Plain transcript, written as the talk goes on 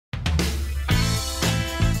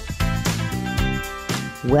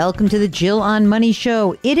Welcome to the Jill on Money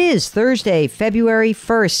Show. It is Thursday, February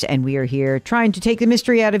 1st, and we are here trying to take the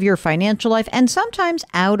mystery out of your financial life and sometimes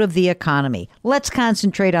out of the economy. Let's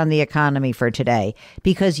concentrate on the economy for today,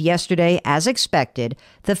 because yesterday, as expected,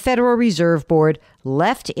 the Federal Reserve Board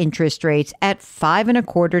left interest rates at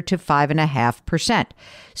 5.25% to 5.5%.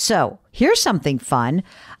 So here's something fun.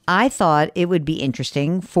 I thought it would be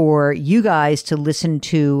interesting for you guys to listen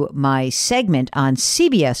to my segment on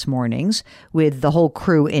CBS Mornings with the whole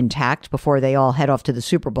crew intact before they all head off to the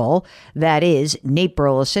Super Bowl. That is Nate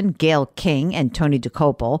Burleson, Gayle King, and Tony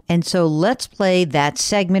DeCopel. And so let's play that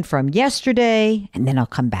segment from yesterday, and then I'll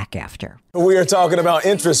come back after. We are talking about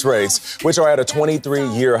interest rates, which are at a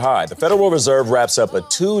 23-year high. The Federal Reserve wraps up a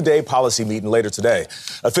two-day policy meeting later today.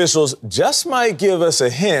 Officials just might give us a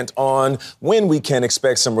hint on when we can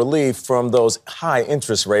expect some relief from those high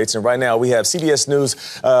interest rates. And right now we have CBS News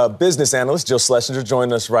business analyst Jill Schlesinger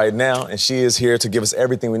joining us right now, and she is here to give us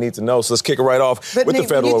everything we need to know. So let's kick it right off with the Federal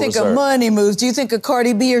Reserve. When you think of money moves, do you think of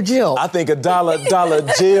Cardi B or Jill? I think of dollar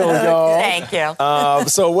Jill, y'all. Thank you.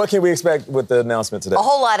 So what can we expect with the announcement today? A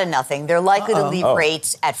whole lot of nothing. They're likely to leave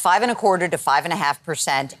rates at 5.25% to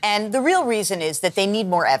 5.5%. And the real reason is that they need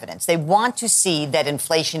more evidence. They want to see that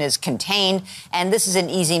inflation is contained. And this is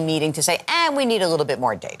an easy meeting to say, we need a little bit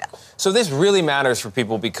more data. So this really matters for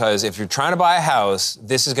people because if you're trying to buy a house,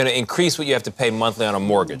 this is going to increase what you have to pay monthly on a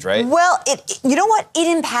mortgage, right? Well, you know what? It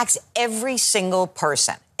impacts every single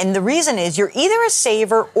person. And the reason is you're either a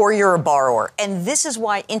saver or you're a borrower. And this is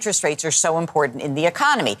why interest rates are so important in the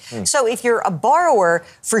economy. So if you're a borrower,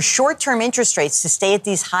 for short-term interest rates to stay at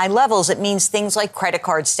these high levels, it means things like credit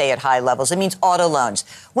cards stay at high levels. It means auto loans.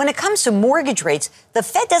 When it comes to mortgage rates, the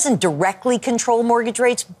Fed doesn't directly control mortgage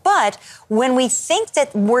rates. But when we think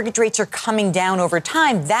that mortgage rates are coming down over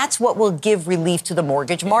time, that's what will give relief to the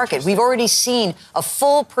mortgage market. We've already seen a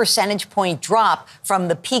full percentage point drop from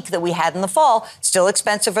the peak that we had in the fall. Still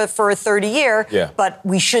expensive for a 30-year, but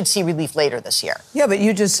we should see relief later this year. Yeah, but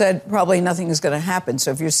you just said probably nothing is going to happen. So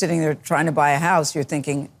if you're sitting there trying to buy a house, you're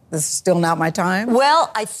thinking, this is still not my time?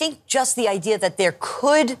 Well, I think just the idea that there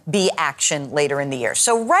could be action later in the year.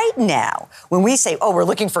 So right now, when we say, we're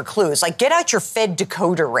looking for clues, like get out your Fed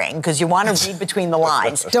decoder ring because you want to read between the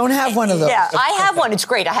lines. Don't have one of those. Yeah, I have one. It's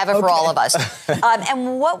great. I have it for all of us.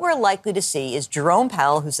 And what we're likely to see is Jerome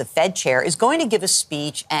Powell, who's the Fed chair, is going to give a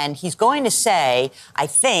speech, and he's going to say, I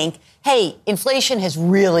think, hey, inflation has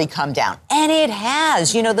really come down. And it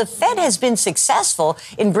has. You know, the Fed has been successful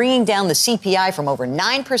in bringing down the CPI from over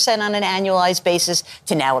 9% on an annualized basis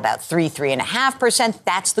to now about 3.5%.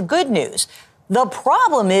 That's the good news. The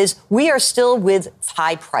problem is we are still with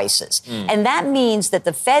high prices. And that means that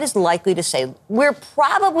the Fed is likely to say, we're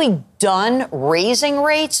probably done raising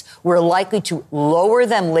rates. We're likely to lower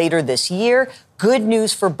them later this year. Good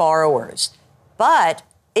news for borrowers. But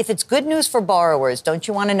if it's good news for borrowers, don't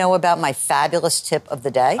you want to know about my fabulous tip of the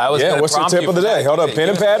day? What's the tip of the day? Hold up, pen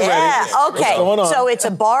and pad ready. Yeah, okay. What's going on? So it's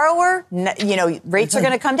a borrower, rates are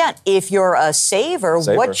going to come down. If you're a saver,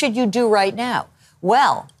 what should you do right now?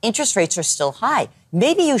 Well, interest rates are still high.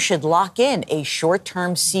 Maybe you should lock in a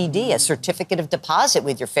short-term CD, a certificate of deposit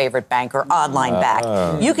with your favorite bank or online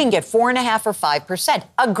bank. You can get 4.5% or 5%.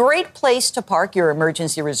 A great place to park your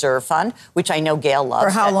emergency reserve fund, which I know Gayle loves. For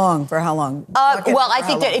how long? I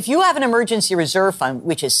think that if you have an emergency reserve fund,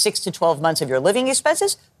 which is 6 to 12 months of your living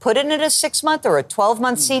expenses, put it in a 6-month or a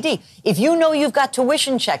 12-month CD. If you know you've got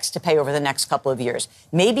tuition checks to pay over the next couple of years,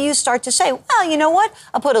 maybe you start to say, well, you know what?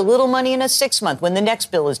 I'll put a little money in a 6-month when the next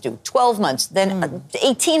bill is due, 12 months, then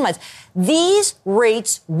 18 months. These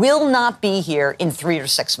rates will not be here in 3 or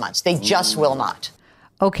 6 months. They just will not.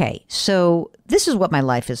 Okay, so this is what my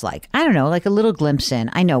life is like. I don't know, like a little glimpse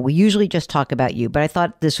in. I know we usually just talk about you, but I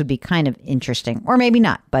thought this would be kind of interesting, or maybe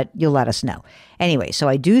not, but you'll let us know. Anyway, so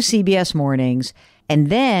I do CBS Mornings,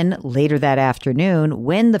 and then later that afternoon,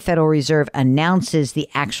 when the Federal Reserve announces the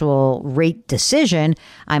actual rate decision,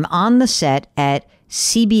 I'm on the set at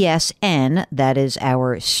CBSN, that is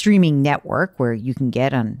our streaming network where you can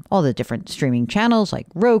get on all the different streaming channels like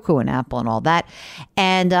Roku and Apple and all that.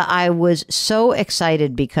 And I was so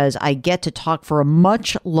excited because I get to talk for a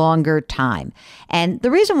much longer time. And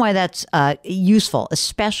the reason why that's useful,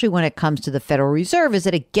 especially when it comes to the Federal Reserve, is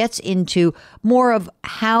that it gets into more of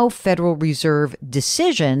how Federal Reserve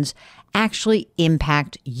decisions actually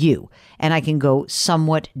impact you. And I can go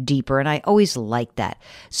somewhat deeper, and I always like that.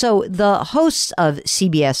 So the hosts of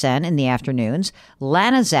CBSN in the afternoons,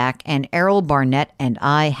 Lana Zak and Errol Barnett, and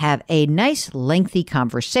I have a nice lengthy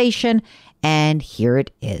conversation, and here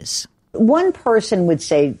it is. One person would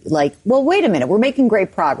say, like, well, wait a minute, we're making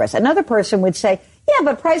great progress. Another person would say, yeah,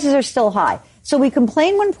 but prices are still high. So we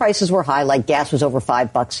complained when prices were high, like gas was over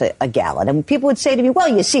 $5 a gallon. And people would say to me, well,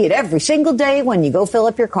 you see it every single day when you go fill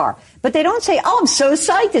up your car. But they don't say, oh, I'm so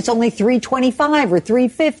psyched, it's only $3.25 or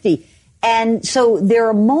 $3.50. And so there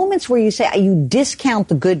are moments where you say you discount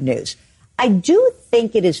the good news. I do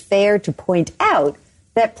think it is fair to point out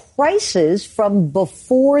that prices from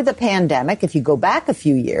before the pandemic, if you go back a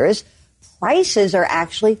few years, prices are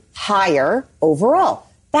actually higher overall.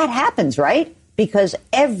 That happens, right? Because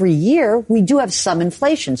every year we do have some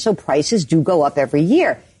inflation, so prices do go up every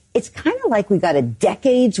year. It's kind of like we got a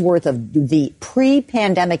decade's worth of the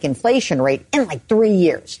pre-pandemic inflation rate in like 3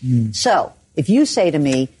 years. So if you say to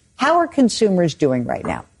me, how are consumers doing right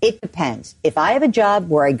now? It depends. If I have a job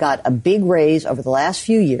where I got a big raise over the last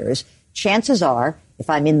few years, chances are, if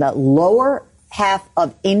I'm in the lower half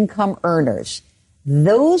of income earners,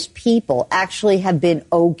 those people actually have been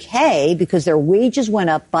okay because their wages went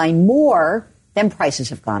up by more than prices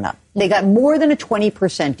have gone up. They got more than a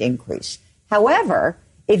 20% increase. However,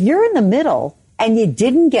 if you're in the middle and you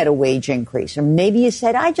didn't get a wage increase, or maybe you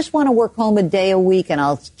said, I just want to work home a day a week and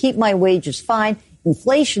I'll keep my wages fine,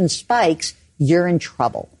 inflation spikes, you're in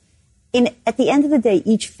trouble. At the end of the day,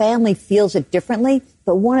 each family feels it differently,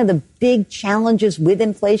 but one of the big challenges with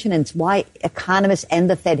inflation, and it's why economists and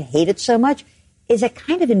the Fed hate it so much, is it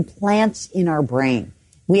kind of implants in our brain.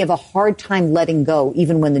 We have a hard time letting go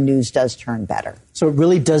even when the news does turn better. So it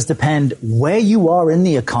really does depend where you are in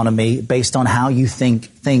the economy based on how you think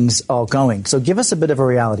things are going. So give us a bit of a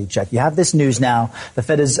reality check. You have this news now. The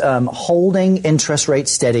Fed is holding interest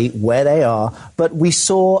rates steady where they are, but we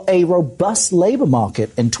saw a robust labor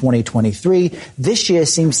market in 2023. This year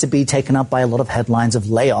seems to be taken up by a lot of headlines of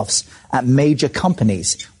layoffs at major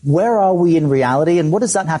companies. Where are we in reality, and what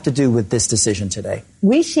does that have to do with this decision today?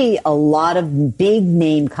 We see a lot of big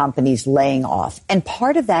name companies laying off, and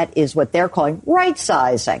part of that is what they're calling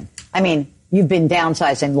right-sizing. I mean, you've been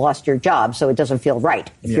downsized and lost your job, so it doesn't feel right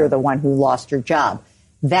if you're the one who lost your job.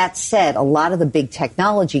 That said, a lot of the big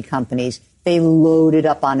technology companies, they loaded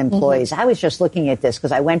up on employees. I was just looking at this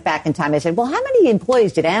because I went back in time. I said, well, how many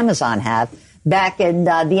employees did Amazon have back in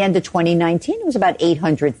the end of 2019? It was about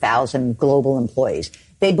 800,000 global employees.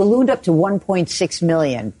 They ballooned up to 1.6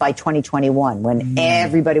 million by 2021 when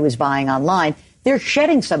everybody was buying online. They're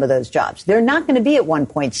shedding some of those jobs. They're not going to be at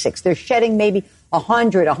 1.6. They're shedding maybe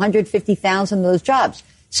 100, 150,000 of those jobs.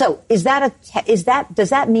 So does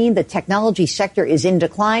that mean the technology sector is in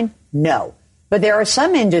decline? No. But there are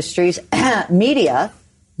some industries, media,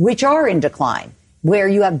 which are in decline, where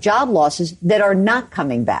you have job losses that are not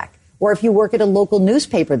coming back. Or if you work at a local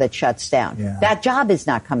newspaper that shuts down, that job is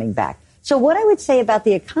not coming back. So what I would say about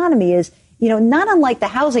the economy is, not unlike the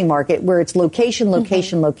housing market where it's location,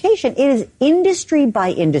 location, it is industry by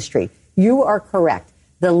industry. You are correct.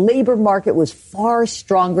 The labor market was far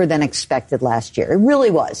stronger than expected last year. It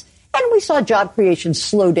really was. And we saw job creation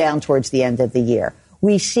slow down towards the end of the year.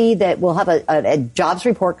 We see that we'll have a jobs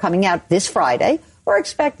report coming out this Friday. We're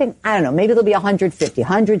expecting, maybe there'll be 150,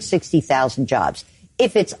 160,000 jobs.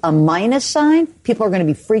 If it's a minus sign, people are going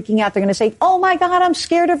to be freaking out. They're going to say, oh, my God, I'm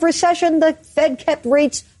scared of recession. The Fed kept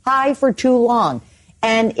rates high for too long.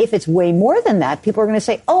 And if it's way more than that, people are going to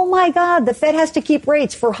say, oh, my God, the Fed has to keep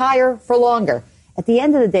rates for higher for longer. At the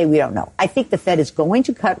end of the day, we don't know. I think the Fed is going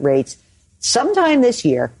to cut rates sometime this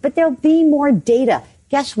year, but there'll be more data.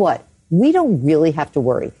 Guess what? We don't really have to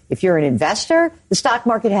worry. If you're an investor, the stock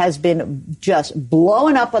market has been just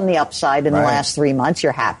blowing up on the upside in the last 3 months.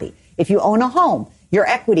 You're happy. If you own a home, your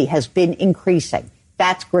equity has been increasing.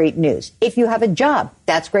 That's great news. If you have a job,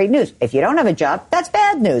 that's great news. If you don't have a job, that's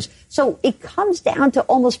bad news. So it comes down to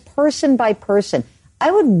almost person by person.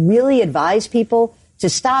 I would really advise people to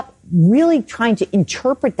stop really trying to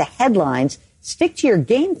interpret the headlines, stick to your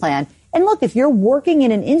game plan. And look, if you're working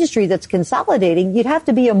in an industry that's consolidating, you'd have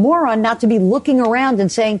to be a moron not to be looking around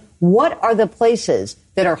and saying, what are the places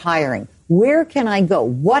that are hiring? Where can I go?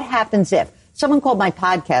 What happens if? Someone called my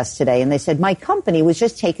podcast today and they said, my company was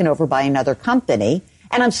just taken over by another company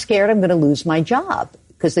and I'm scared I'm going to lose my job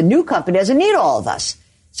because the new company doesn't need all of us.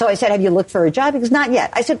 So I said, have you looked for a job? He goes, not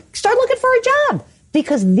yet. I said, start looking for a job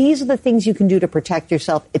because these are the things you can do to protect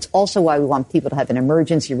yourself. It's also why we want people to have an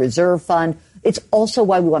emergency reserve fund. It's also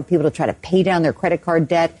why we want people to try to pay down their credit card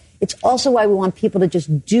debt. It's also why we want people to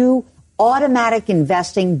just do automatic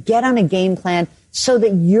investing, get on a game plan so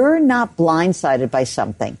that you're not blindsided by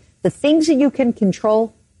something. The things that you can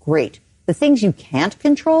control, great. The things you can't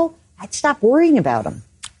control, I'd stop worrying about them.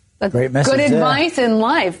 Great message. Good advice in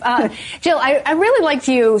life. Jill, I really liked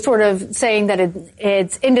you sort of saying that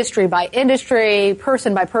it's industry by industry,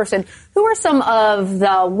 person by person. Who are some of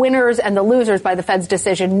the winners and the losers by the Fed's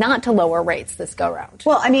decision not to lower rates this go round?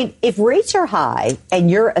 Well, I mean, if rates are high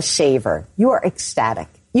and you're a saver, you are ecstatic.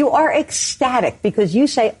 You are ecstatic because you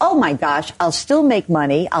say, oh, my gosh, I'll still make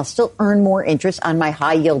money. I'll still earn more interest on my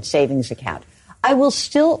high yield savings account. I will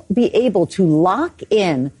still be able to lock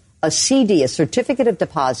in a CD, a certificate of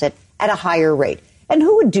deposit, at a higher rate. And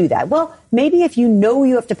who would do that? Well, maybe if you know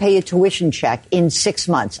you have to pay a tuition check in 6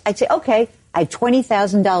 months, I'd say, okay, I have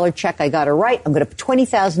 $20,000 check. I got to write. I'm going to put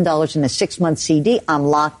 $20,000 in a 6-month CD. I'm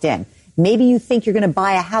locked in. Maybe you think you're going to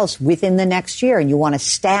buy a house within the next year and you want to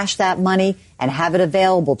stash that money and have it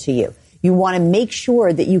available to you. You want to make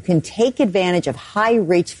sure that you can take advantage of high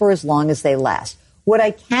rates for as long as they last. What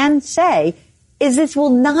I can say is this will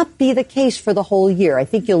not be the case for the whole year. I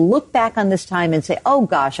think you'll look back on this time and say, oh,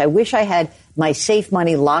 gosh, I wish I had my safe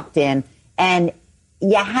money locked in. And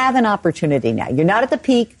you have an opportunity now. You're not at the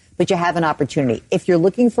peak, but you have an opportunity. If you're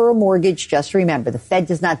looking for a mortgage, just remember, the Fed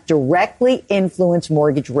does not directly influence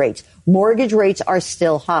mortgage rates. Mortgage rates are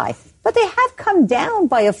still high, but they have come down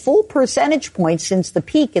by a full percentage point since the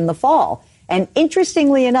peak in the fall. And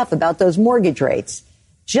interestingly enough about those mortgage rates,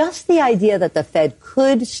 just the idea that the Fed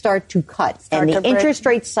could start to cut and the interest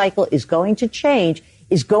rate cycle is going to change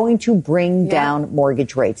is going to bring down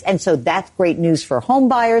mortgage rates. And so that's great news for home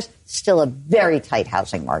buyers, still a very tight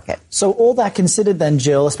housing market. So all that considered then,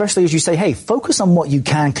 Jill, especially as you say, hey, focus on what you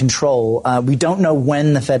can control. We don't know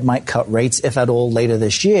when the Fed might cut rates, if at all, later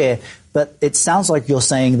this year. But it sounds like you're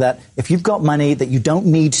saying that if you've got money that you don't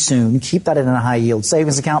need soon, keep that in a high yield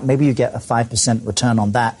savings account. Maybe you get a 5% return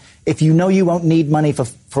on that. If you know you won't need money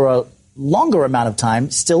for a longer amount of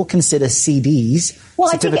time, still consider CDs,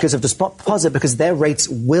 certificates of deposit, because their rates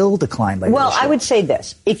will decline later this year. I would say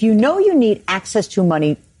this. If you know you need access to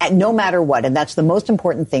money no matter what, and that's the most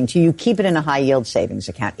important thing to you, keep it in a high yield savings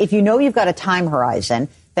account. If you know you've got a time horizon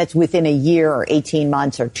that's within a year or 18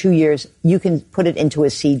 months or 2 years, you can put it into a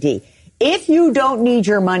CD. If you don't need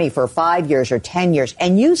your money for 5 years or 10 years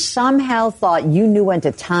and you somehow thought you knew when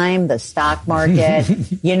to time the stock market,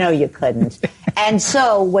 you know you couldn't. And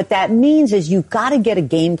so what that means is you've got to get a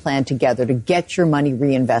game plan together to get your money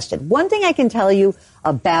reinvested. One thing I can tell you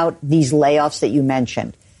about these layoffs that you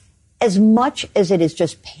mentioned, as much as it is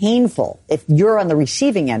just painful if you're on the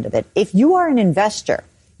receiving end of it, if you are an investor,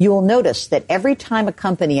 you will notice that every time a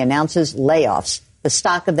company announces layoffs, the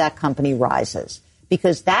stock of that company rises.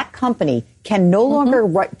 Because that company can no longer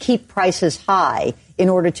keep prices high in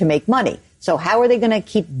order to make money. So how are they going to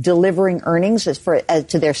keep delivering earnings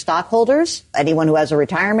to their stockholders? Anyone who has a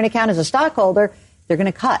retirement account as a stockholder, they're going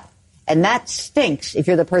to cut. And that stinks if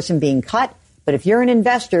you're the person being cut. But if you're an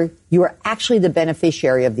investor, you are actually the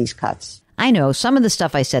beneficiary of these cuts. I know some of the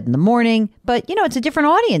stuff I said in the morning, but, it's a different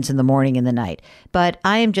audience in the morning and the night. But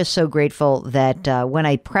I am just so grateful that when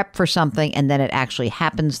I prep for something and then it actually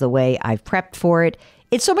happens the way I've prepped for it,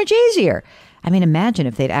 it's so much easier. I mean, imagine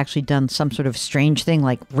if they'd actually done some sort of strange thing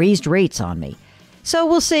like raised rates on me. So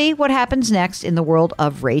we'll see what happens next in the world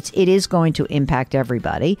of rates. It is going to impact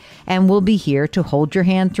everybody, and we'll be here to hold your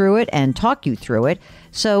hand through it and talk you through it.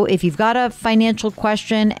 So if you've got a financial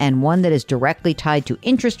question and one that is directly tied to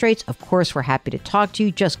interest rates, of course, we're happy to talk to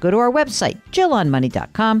you. Just go to our website,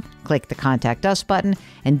 JillOnMoney.com, click the Contact Us button,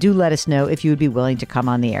 and do let us know if you would be willing to come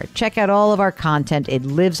on the air. Check out all of our content. It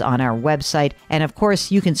lives on our website. And of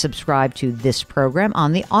course, you can subscribe to this program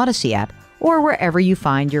on the Odyssey app or wherever you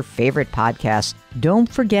find your favorite podcasts.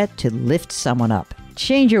 Don't forget to lift someone up.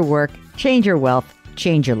 Change your work, change your wealth,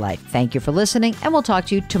 change your life. Thank you for listening, and we'll talk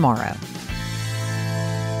to you tomorrow.